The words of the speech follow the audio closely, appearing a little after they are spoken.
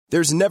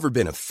There's never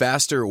been a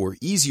faster or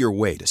easier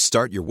way to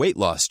start your weight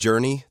loss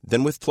journey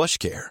than with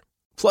PlushCare.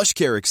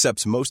 PlushCare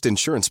accepts most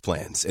insurance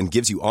plans and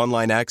gives you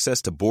online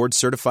access to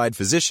board-certified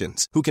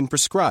physicians who can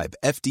prescribe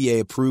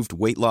FDA-approved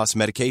weight loss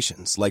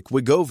medications like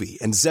Wegovy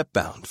and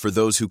Zepbound for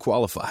those who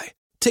qualify.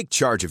 Take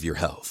charge of your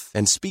health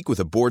and speak with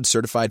a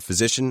board-certified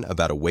physician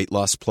about a weight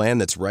loss plan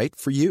that's right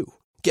for you.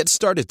 Get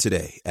started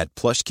today at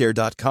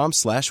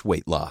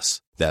plushcare.com/weight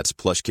loss. That's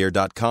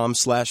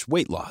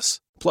plushcare.com/weight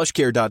loss.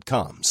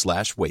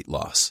 plushcare.com/weight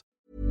loss.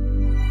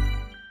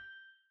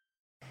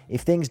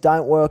 If things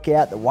don't work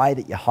out the way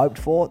that you hoped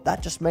for,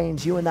 that just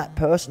means you and that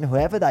person,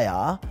 whoever they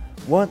are,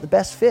 weren't the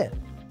best fit.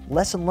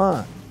 Lesson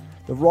learned.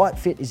 The right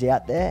fit is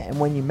out there, and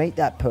when you meet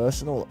that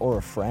person or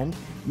a friend,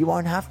 you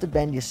won't have to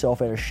bend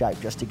yourself out of shape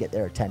just to get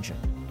their attention.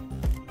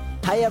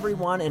 Hey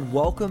everyone, and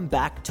welcome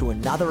back to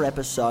another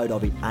episode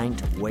of It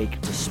Ain't Weak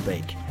to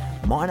Speak.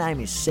 My name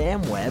is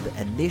Sam Webb,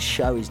 and this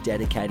show is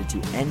dedicated to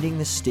ending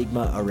the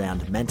stigma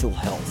around mental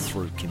health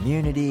through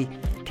community,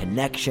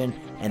 connection,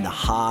 and the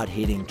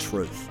hard-hitting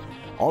truth.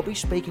 I'll be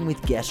speaking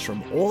with guests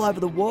from all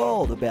over the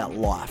world about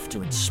life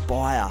to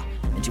inspire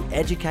and to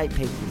educate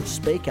people to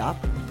speak up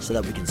so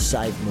that we can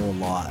save more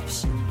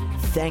lives.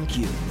 Thank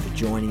you for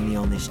joining me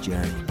on this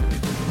journey.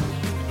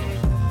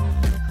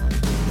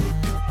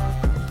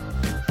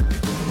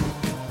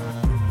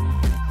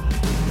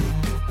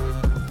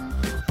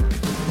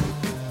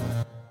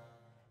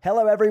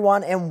 Hello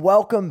everyone, and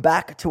welcome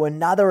back to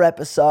another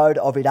episode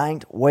of It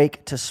Ain't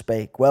Weak to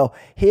Speak. Well,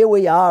 here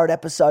we are at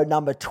episode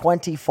number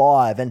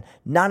 25, and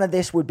none of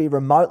this would be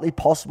remotely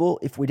possible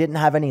if we didn't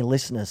have any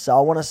listeners. So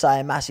I want to say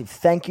a massive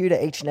thank you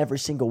to each and every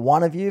single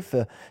one of you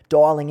for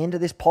dialing into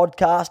this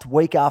podcast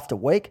week after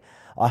week.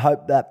 I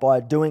hope that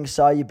by doing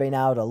so, you've been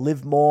able to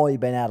live more,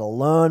 you've been able to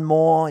learn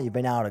more, you've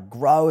been able to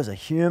grow as a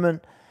human,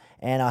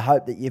 and I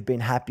hope that you've been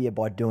happier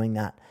by doing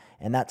that.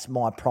 And that's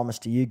my promise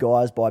to you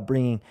guys by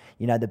bringing,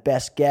 the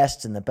best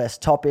guests and the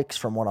best topics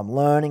from what I'm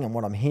learning and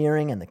what I'm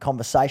hearing and the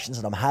conversations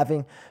that I'm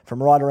having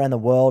from right around the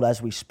world as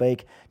we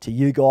speak to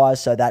you guys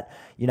so that,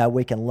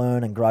 we can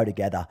learn and grow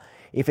together.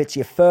 If it's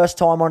your first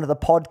time onto the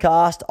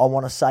podcast, I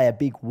want to say a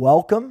big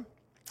welcome.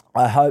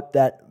 I hope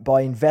that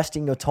by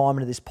investing your time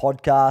into this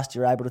podcast,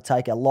 you're able to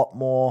take a lot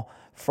more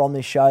from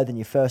this show than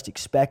you first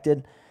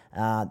expected.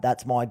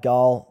 That's my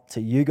goal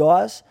to you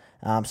guys.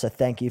 So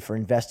thank you for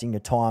investing your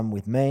time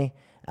with me.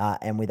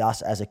 And with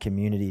us as a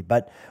community.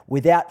 But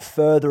without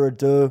further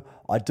ado,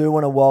 I do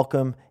want to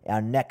welcome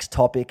our next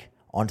topic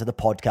onto the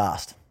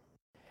podcast.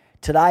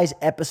 Today's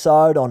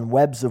episode on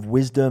Webs of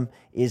Wisdom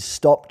is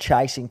stop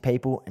chasing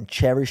people and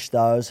cherish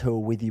those who are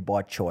with you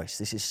by choice.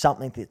 This is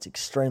something that's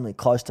extremely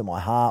close to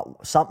my heart,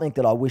 something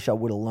that I wish I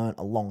would have learned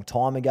a long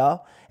time ago.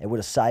 It would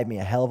have saved me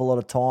a hell of a lot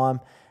of time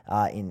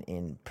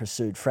in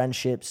pursued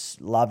friendships,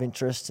 love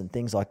interests, and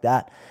things like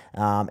that.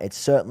 It's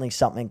certainly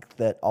something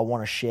that I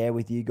want to share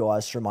with you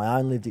guys through my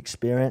own lived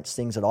experience,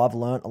 things that I've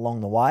learned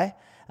along the way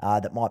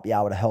that might be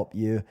able to help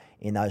you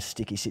in those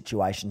sticky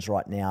situations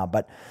right now.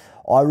 But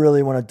I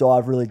really want to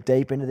dive really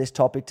deep into this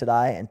topic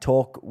today and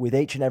talk with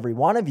each and every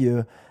one of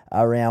you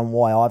around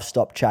why I've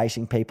stopped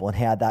chasing people and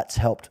how that's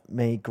helped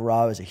me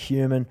grow as a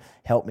human,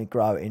 helped me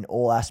grow in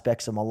all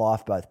aspects of my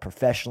life, both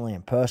professionally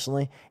and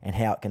personally, and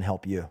how it can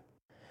help you.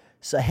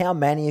 So how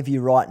many of you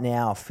right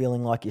now are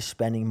feeling like you're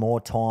spending more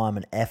time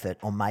and effort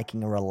on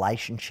making a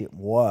relationship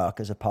work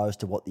as opposed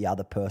to what the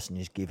other person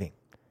is giving?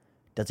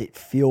 Does it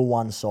feel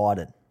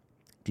one-sided?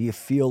 Do you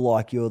feel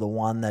like you're the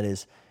one that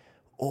is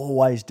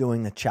always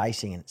doing the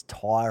chasing and it's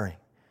tiring?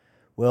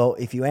 Well,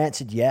 if you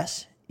answered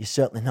yes, you're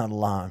certainly not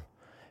alone.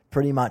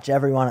 Pretty much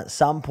everyone at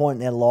some point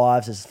in their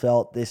lives has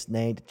felt this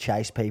need to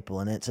chase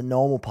people, and it's a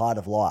normal part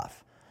of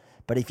life.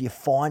 But if you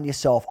find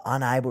yourself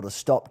unable to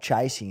stop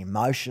chasing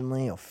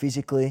emotionally or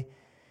physically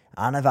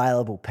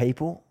unavailable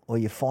people, or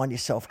you find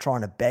yourself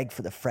trying to beg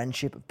for the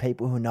friendship of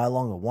people who no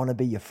longer want to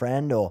be your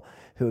friend or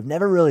who have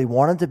never really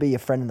wanted to be your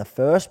friend in the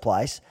first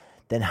place,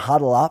 then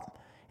huddle up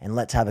and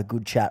let's have a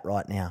good chat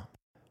right now.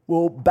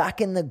 Well,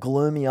 back in the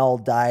gloomy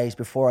old days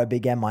before I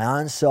began my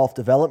own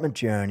self-development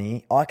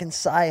journey, I can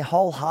say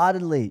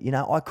wholeheartedly,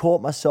 I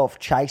caught myself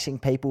chasing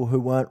people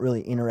who weren't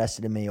really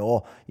interested in me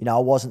or, I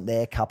wasn't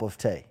their cup of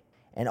tea.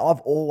 And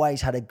I've always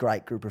had a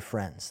great group of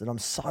friends that I'm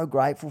so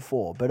grateful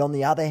for. But on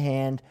the other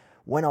hand,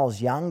 when I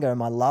was younger,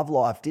 my love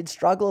life did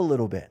struggle a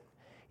little bit.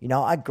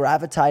 I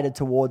gravitated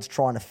towards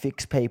trying to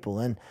fix people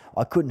and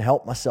I couldn't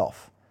help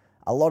myself.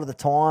 A lot of the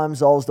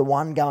times I was the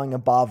one going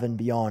above and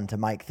beyond to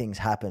make things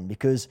happen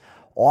because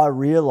I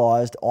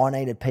realized I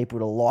needed people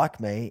to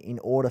like me in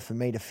order for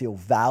me to feel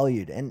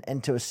valued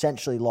and to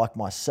essentially like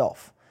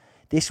myself.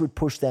 This would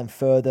push them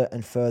further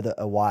and further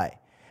away.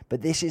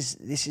 But this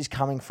is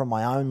coming from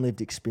my own lived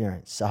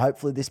experience. So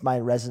hopefully this may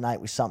resonate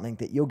with something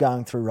that you're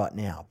going through right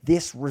now.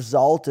 This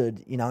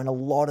resulted, in a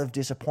lot of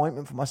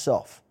disappointment for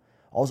myself.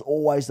 I was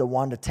always the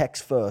one to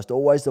text first,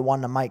 always the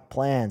one to make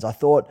plans. I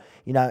thought,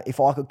 if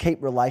I could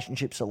keep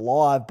relationships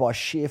alive by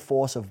sheer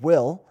force of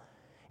will,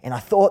 and I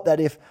thought that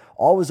if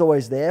I was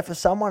always there for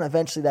someone,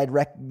 eventually they'd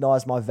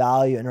recognize my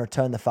value and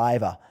return the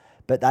favor.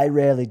 but they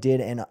rarely did.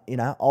 And,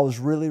 I was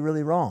really,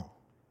 really wrong.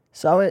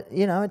 So it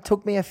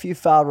took me a few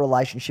failed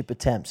relationship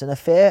attempts and a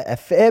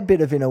fair bit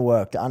of inner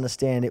work to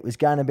understand it was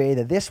going to be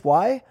either this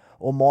way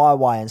or my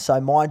way. And so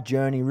my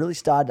journey really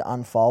started to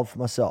unfold for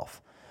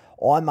myself.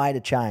 I made a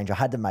change. I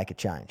had to make a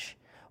change.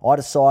 I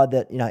decided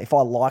that, if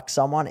I liked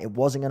someone, it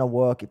wasn't going to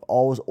work if I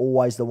was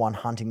always the one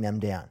hunting them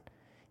down.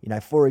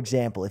 For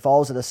example, if I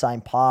was at the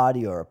same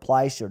party or a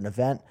place or an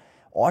event,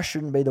 I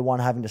shouldn't be the one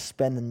having to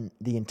spend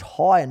the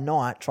entire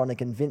night trying to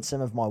convince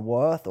them of my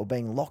worth or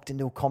being locked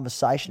into a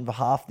conversation for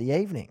half the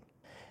evening.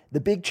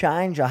 The big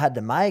change I had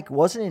to make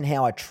wasn't in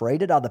how I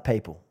treated other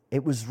people.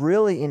 It was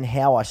really in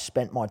how I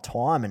spent my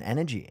time and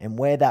energy and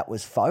where that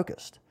was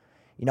focused.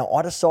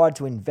 I decided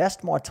to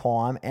invest my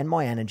time and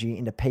my energy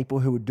into people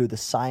who would do the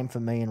same for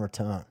me in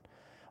return.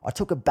 I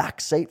took a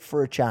back seat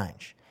for a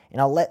change,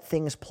 and I let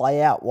things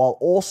play out while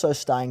also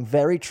staying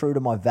very true to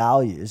my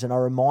values. And I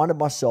reminded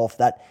myself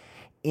that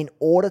in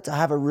order to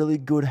have a really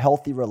good,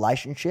 healthy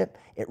relationship,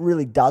 it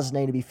really does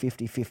need to be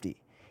 50-50.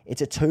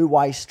 It's a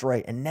two-way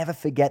street, and never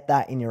forget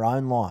that in your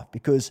own life,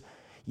 because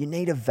you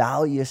need to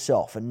value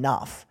yourself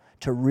enough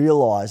to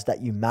realize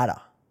that you matter.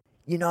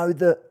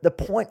 The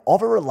point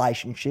of a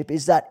relationship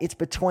is that it's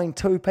between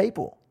two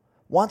people.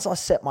 Once I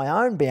set my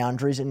own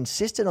boundaries and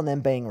insisted on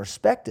them being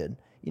respected,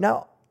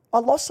 I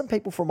lost some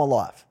people from my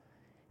life.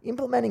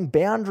 Implementing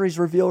boundaries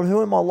revealed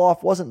who in my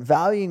life wasn't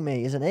valuing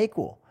me as an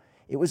equal.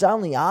 It was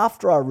only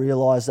after I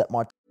realized that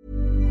my...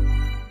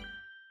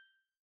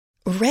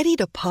 Ready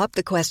to pop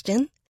the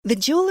question? The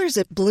jewelers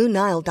at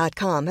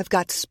BlueNile.com have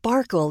got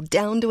sparkle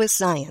down to a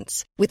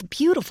science with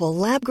beautiful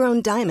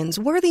lab-grown diamonds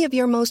worthy of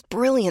your most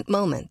brilliant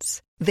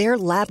moments. Their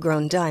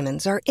lab-grown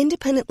diamonds are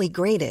independently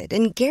graded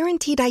and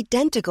guaranteed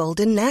identical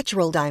to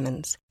natural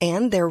diamonds,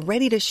 and they're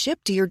ready to ship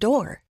to your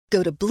door.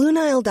 Go to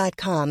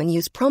BlueNile.com and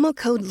use promo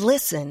code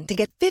LISTEN to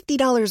get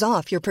 $50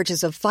 off your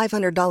purchase of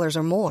 $500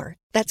 or more.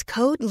 That's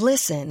code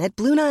LISTEN at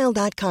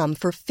BlueNile.com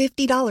for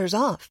 $50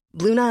 off.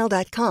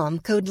 BlueNile.com,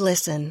 code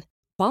LISTEN.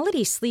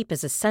 Quality sleep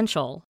is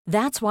essential.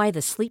 That's why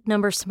the Sleep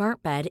Number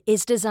Smart Bed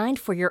is designed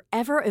for your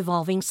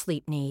ever-evolving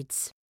sleep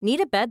needs. Need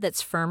a bed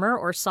that's firmer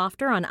or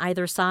softer on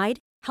either side?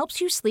 Helps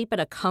you sleep at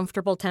a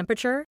comfortable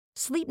temperature?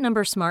 Sleep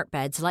Number Smart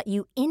Beds let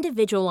you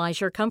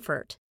individualize your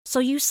comfort, so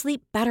you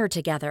sleep better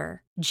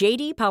together.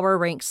 J.D. Power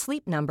ranks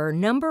Sleep Number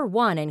number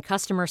 1 in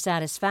customer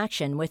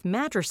satisfaction with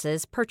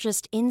mattresses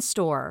purchased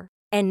in-store.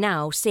 And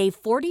now,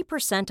 save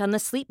 40% on the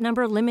Sleep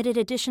Number Limited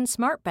Edition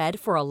Smart Bed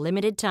for a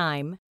limited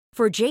time.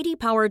 For J.D.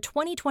 Power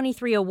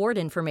 2023 award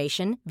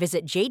information,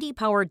 visit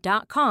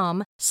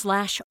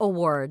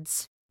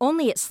jdpower.com/awards.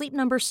 Only at Sleep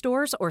Number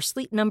stores or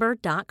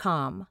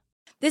sleepnumber.com.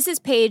 This is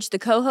Paige, the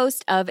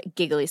co-host of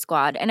Giggly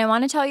Squad, and I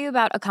want to tell you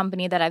about a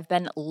company that I've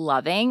been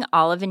loving,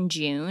 Olive &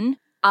 June.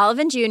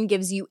 Olive & June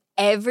gives you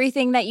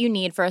everything that you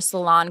need for a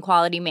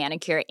salon-quality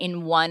manicure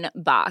in one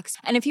box.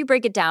 And if you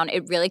break it down,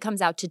 it really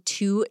comes out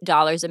to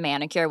 $2 a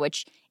manicure,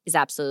 which is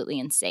absolutely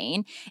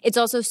insane. It's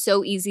also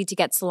so easy to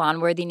get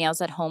salon-worthy nails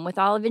at home with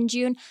Olive &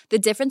 June. The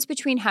difference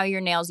between how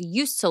your nails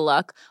used to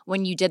look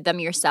when you did them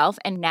yourself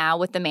and now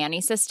with the Mani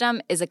system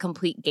is a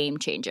complete game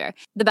changer.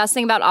 The best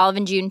thing about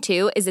Olive & June,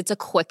 too, is it's a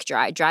quick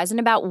dry. Dries in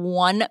about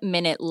 1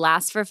 minute,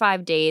 lasts for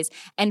 5 days,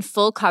 and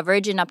full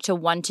coverage in up to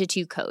 1 to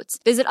 2 coats.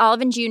 Visit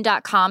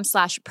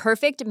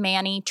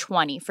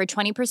oliveandjune.com/perfectmani20 for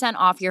 20%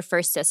 off your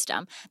first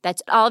system.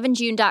 That's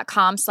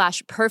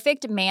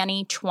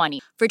oliveandjune.com/perfectmani20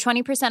 for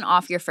 20%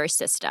 off your first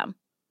system.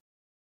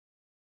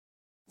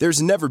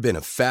 There's never been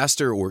a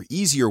faster or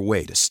easier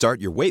way to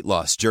start your weight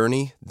loss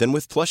journey than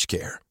with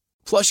PlushCare.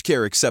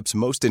 PlushCare accepts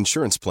most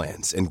insurance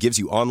plans and gives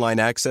you online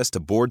access to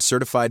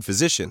board-certified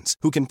physicians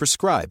who can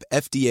prescribe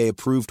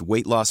FDA-approved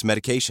weight loss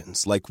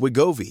medications like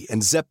Wegovy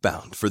and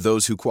Zepbound for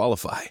those who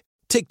qualify.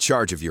 Take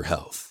charge of your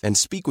health and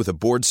speak with a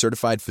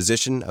board-certified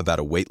physician about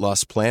a weight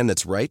loss plan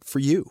that's right for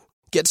you.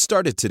 Get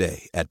started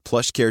today at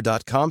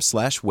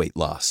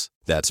plushcare.com/weightloss.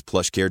 That's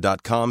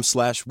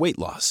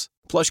plushcare.com/weightloss.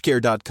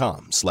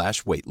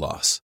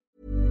 plushcare.com/weightloss.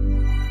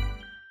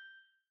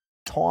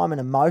 Time and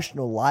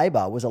emotional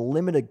labor was a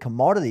limited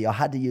commodity I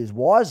had to use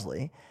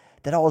wisely,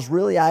 that I was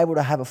really able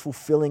to have a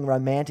fulfilling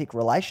romantic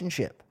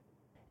relationship.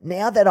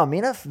 Now that I'm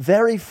in a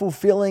very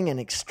fulfilling and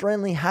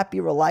extremely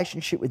happy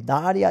relationship with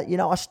Nadia,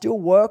 I still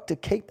work to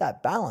keep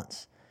that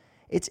balance.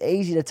 It's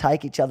easy to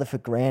take each other for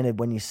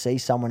granted when you see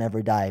someone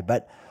every day,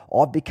 but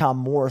I've become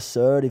more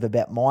assertive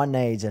about my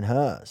needs and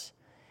hers.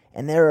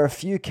 And there are a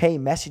few key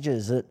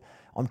messages that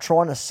I'm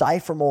trying to say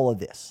from all of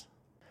this.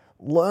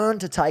 Learn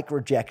to take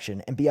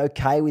rejection and be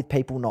okay with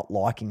people not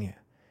liking you.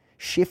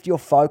 Shift your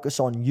focus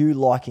on you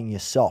liking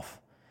yourself.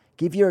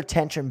 Give your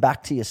attention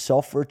back to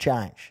yourself for a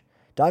change.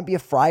 Don't be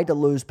afraid to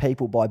lose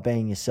people by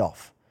being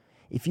yourself.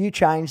 If you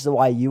change the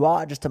way you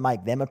are just to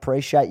make them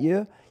appreciate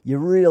you, you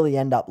really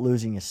end up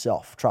losing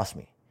yourself. Trust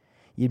me.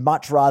 You'd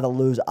much rather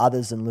lose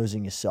others than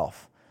losing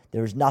yourself.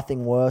 There is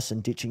nothing worse than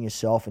ditching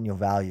yourself and your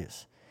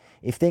values.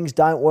 If things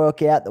don't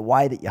work out the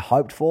way that you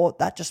hoped for,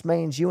 that just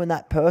means you and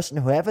that person,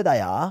 whoever they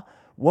are,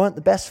 weren't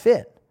the best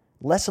fit.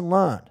 Lesson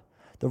learned.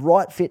 The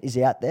right fit is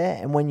out there,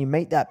 and when you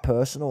meet that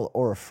person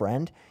or a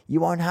friend, you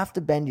won't have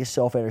to bend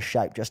yourself out of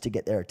shape just to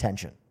get their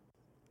attention.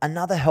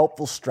 Another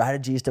helpful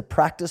strategy is to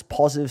practice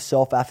positive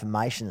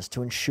self-affirmations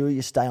to ensure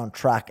you stay on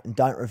track and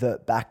don't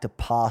revert back to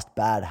past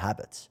bad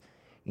habits.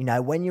 You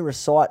know, when you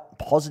recite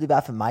positive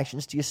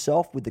affirmations to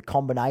yourself with the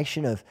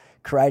combination of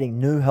creating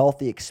new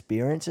healthy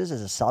experiences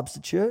as a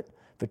substitute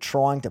for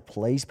trying to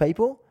please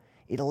people,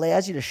 it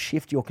allows you to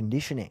shift your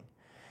conditioning.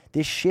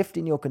 This shift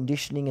in your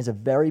conditioning is a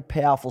very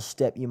powerful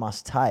step you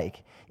must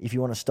take if you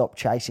want to stop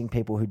chasing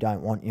people who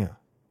don't want you.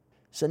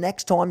 So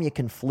next time you're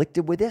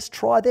conflicted with this,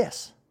 try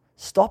this.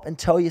 Stop and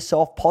tell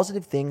yourself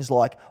positive things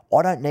like,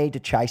 I don't need to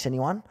chase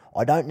anyone.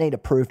 I don't need to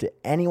prove to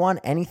anyone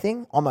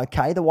anything. I'm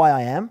okay the way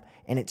I am.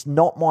 And it's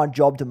not my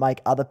job to make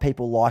other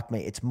people like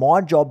me. It's my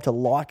job to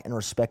like and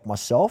respect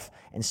myself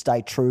and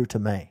stay true to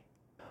me.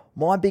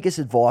 My biggest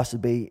advice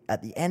would be,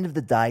 at the end of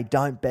the day,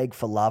 don't beg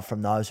for love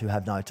from those who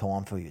have no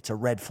time for you. It's a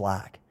red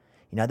flag.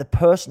 You know, the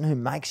person who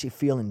makes you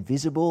feel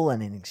invisible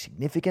and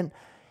insignificant,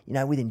 you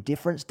know, with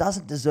indifference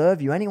doesn't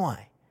deserve you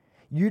anyway.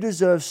 You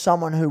deserve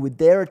someone who, with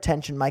their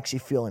attention, makes you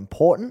feel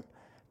important,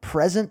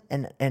 present,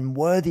 and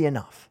worthy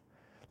enough.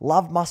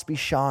 Love must be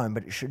shown,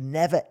 but it should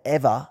never,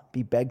 ever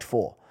be begged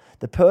for.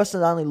 The person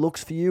that only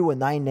looks for you when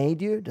they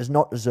need you does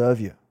not deserve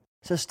you.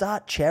 So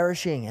start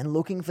cherishing and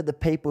looking for the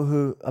people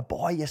who are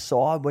by your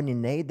side when you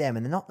need them,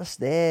 and they're not just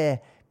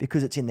there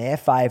because it's in their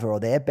favor or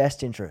their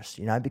best interest,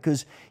 you know,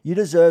 because you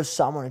deserve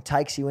someone who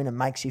takes you in and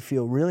makes you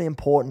feel really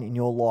important in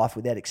your life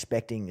without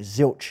expecting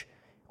zilch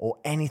or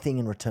anything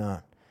in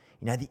return.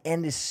 You know, the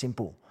end is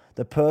simple.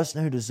 The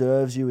person who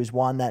deserves you is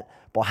one that,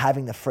 by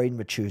having the freedom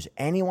to choose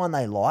anyone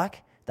they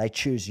like, they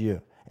choose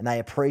you, and they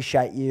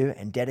appreciate you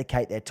and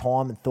dedicate their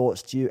time and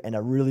thoughts to you and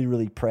are really,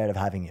 really proud of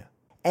having you.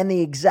 And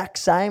the exact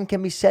same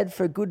can be said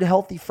for good,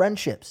 healthy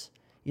friendships.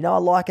 You know, I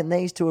liken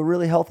these to a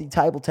really healthy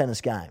table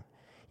tennis game.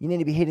 You need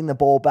to be hitting the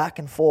ball back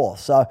and forth.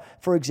 So,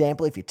 for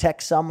example, if you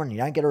text someone and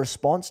you don't get a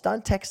response,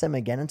 don't text them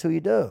again until you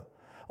do.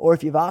 Or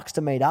if you've asked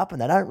to meet up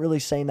and they don't really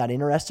seem that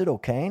interested or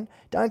keen,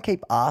 don't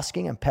keep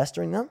asking and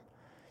pestering them.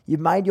 You've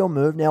made your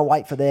move, now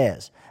wait for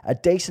theirs. A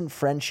decent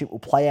friendship will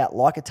play out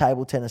like a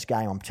table tennis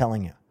game, I'm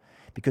telling you.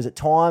 Because at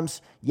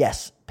times,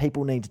 yes,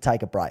 people need to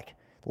take a break.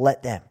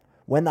 Let them.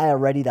 When they are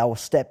ready, they will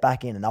step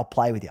back in and they'll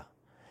play with you.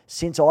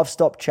 Since I've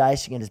stopped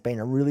chasing, it has been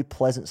a really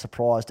pleasant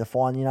surprise to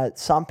find, you know,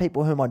 some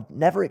people whom I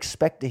never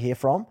expect to hear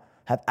from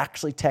have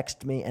actually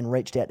texted me and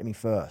reached out to me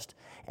first.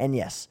 And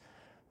yes,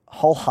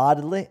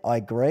 wholeheartedly, I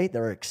agree,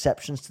 there are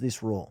exceptions to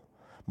this rule.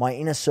 My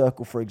inner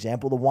circle, for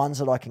example, the ones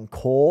that I can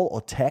call or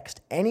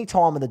text any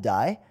time of the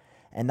day,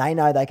 and they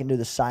know they can do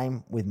the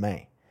same with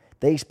me.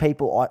 These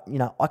people,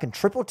 I can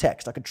triple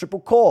text, I can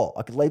triple call,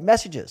 I could leave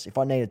messages if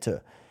I needed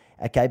to,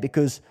 okay,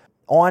 because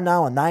I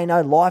know and they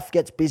know life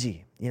gets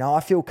busy. You know,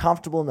 I feel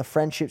comfortable in the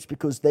friendships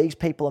because these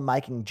people are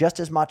making just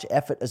as much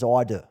effort as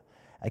I do.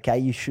 Okay,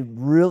 you should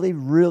really,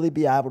 really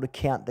be able to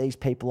count these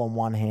people on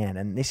one hand.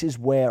 And this is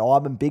where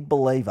I'm a big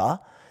believer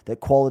that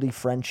quality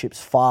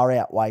friendships far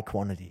outweigh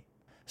quantity.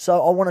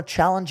 So I want to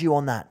challenge you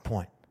on that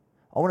point.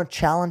 I want to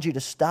challenge you to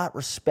start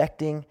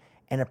respecting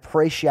and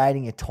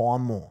appreciating your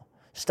time more.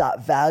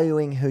 Start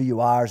valuing who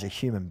you are as a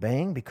human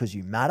being because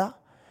you matter.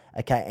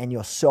 Okay, and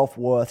your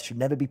self-worth should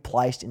never be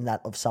placed in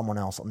that of someone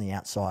else on the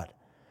outside.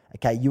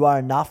 Okay, you are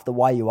enough the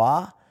way you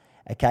are.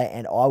 Okay,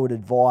 and I would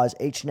advise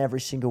each and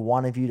every single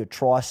one of you to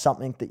try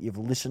something that you've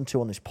listened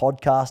to on this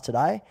podcast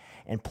today,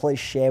 and please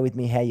share with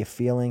me how you're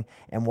feeling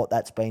and what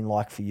that's been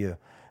like for you.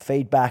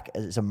 Feedback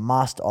is a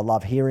must. I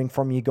love hearing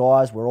from you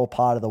guys. We're all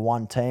part of the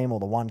one team or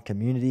the one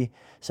community.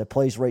 So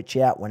please reach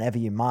out whenever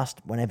you must,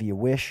 whenever you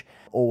wish.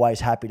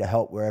 Always happy to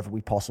help wherever we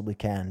possibly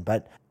can.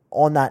 But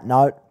on that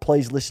note,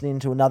 please listen in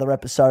to another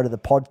episode of the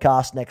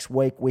podcast next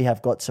week. We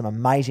have got some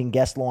amazing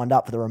guests lined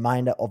up for the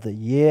remainder of the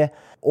year.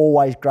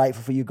 Always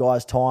grateful for you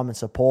guys' time and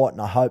support,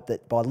 and I hope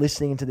that by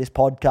listening to this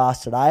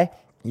podcast today,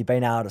 you've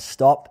been able to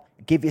stop,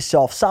 give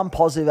yourself some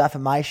positive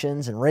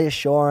affirmations and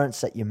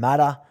reassurance that you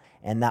matter,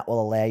 and that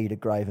will allow you to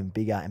grow even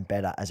bigger and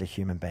better as a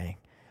human being.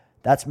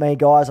 That's me,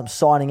 guys. I'm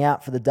signing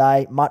out for the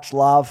day. Much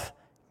love.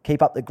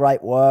 Keep up the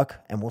great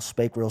work, and we'll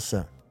speak real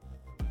soon.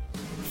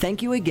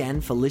 Thank you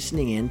again for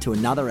listening in to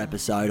another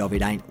episode of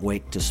It Ain't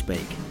Weak to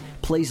Speak.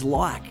 Please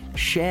like,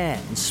 share,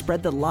 and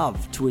spread the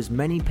love to as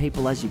many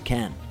people as you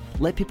can.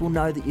 Let people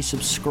know that you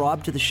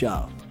subscribe to the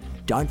show.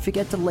 Don't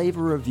forget to leave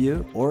a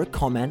review or a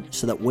comment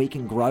so that we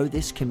can grow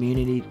this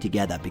community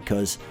together,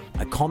 because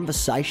a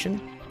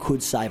conversation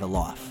could save a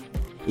life.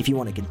 If you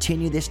want to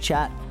continue this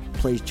chat,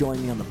 please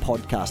join me on the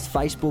podcast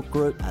Facebook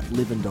group at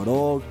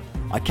livin.org.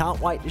 I can't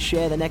wait to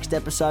share the next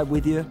episode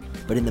with you,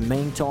 but in the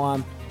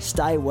meantime,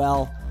 stay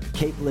well,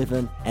 keep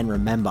living, and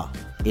remember,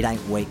 it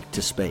ain't weak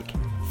to speak.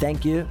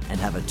 Thank you and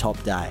have a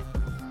top day.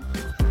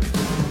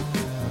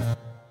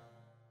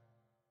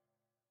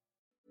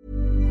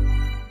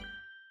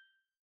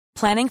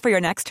 Planning for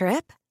your next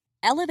trip?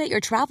 Elevate your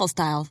travel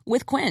style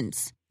with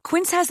Quince.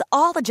 Quince has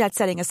all the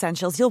jet-setting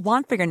essentials you'll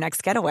want for your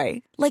next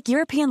getaway, like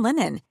European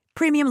linen,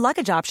 premium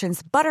luggage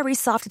options, buttery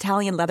soft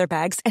Italian leather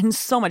bags, and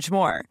so much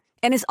more.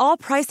 And is all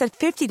priced at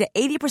 50 to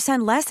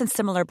 80% less than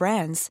similar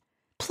brands.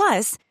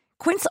 Plus,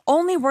 Quince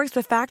only works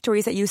with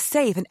factories that use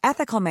safe and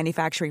ethical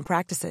manufacturing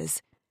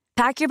practices.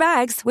 Pack your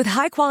bags with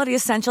high-quality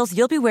essentials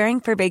you'll be wearing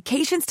for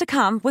vacations to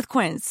come with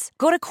Quince.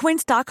 Go to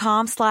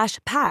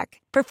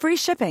quince.com/pack for free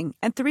shipping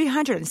and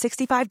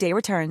 365-day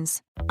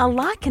returns. A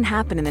lot can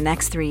happen in the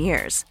next 3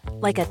 years.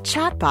 Like a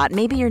chatbot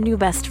may be your new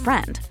best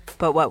friend.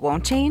 But what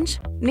won't change?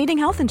 Needing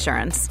health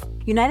insurance.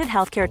 United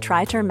Healthcare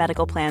Tri-Term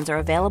Medical Plans are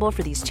available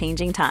for these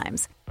changing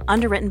times.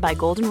 Underwritten by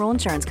Golden Rule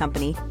Insurance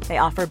Company, they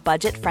offer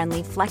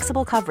budget-friendly,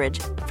 flexible coverage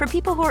for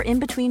people who are in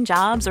between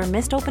jobs or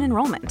missed open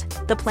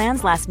enrollment. The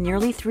plans last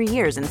nearly 3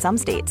 years in some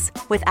states,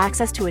 with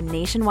access to a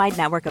nationwide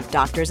network of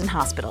doctors and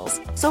hospitals.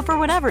 So for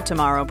whatever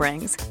tomorrow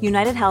brings,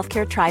 United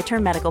Healthcare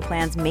Tri-Term Medical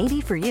Plans may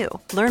be for you.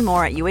 Learn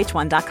more at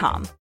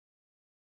uh1.com.